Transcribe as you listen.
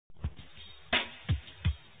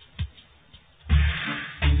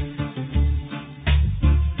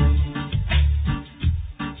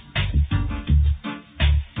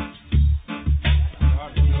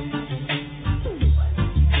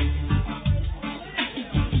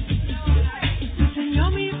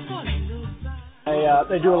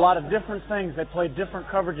they do a lot of different things. They play different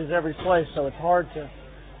coverages every play, so it's hard to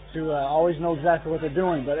always know exactly what they're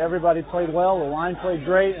doing. But everybody played well. The line played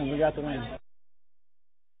great, and we got the win.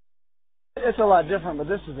 It's a lot different, but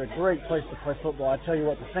this is a great place to play football. I tell you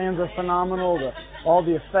what, the fans are phenomenal. All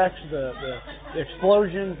the effects, the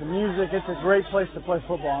explosions, the music. It's a great place to play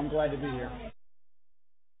football. I'm glad to be here.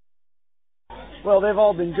 Well, they've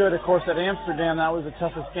all been good. Of course, at Amsterdam, that was the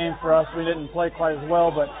toughest game for us. We didn't play quite as well,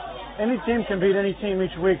 but any team can beat any team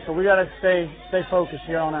each week, so we got to stay focused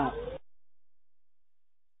here on out.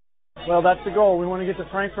 Well, that's the goal. We want to get to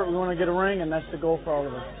Frankfurt. We want to get a ring, and that's the goal for all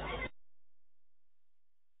of us.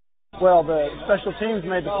 Well, the special teams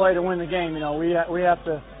made the play to win the game. You know, we needed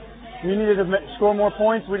to score more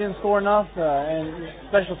points. We didn't score enough, and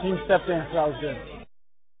special teams stepped in, so that was good.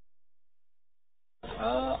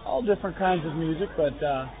 All different kinds of music, but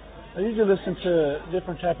I usually listen to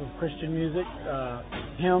different type of Christian music,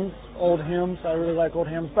 hymns, old hymns. I really like old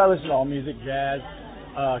hymns, but I listen to all music, jazz,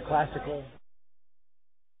 classical.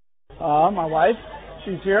 My wife,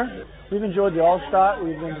 she's here. We've enjoyed the Allstadt.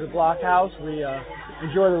 We've been to the Block House. We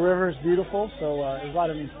enjoy the river. It's beautiful, so there's a lot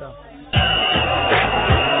of neat stuff.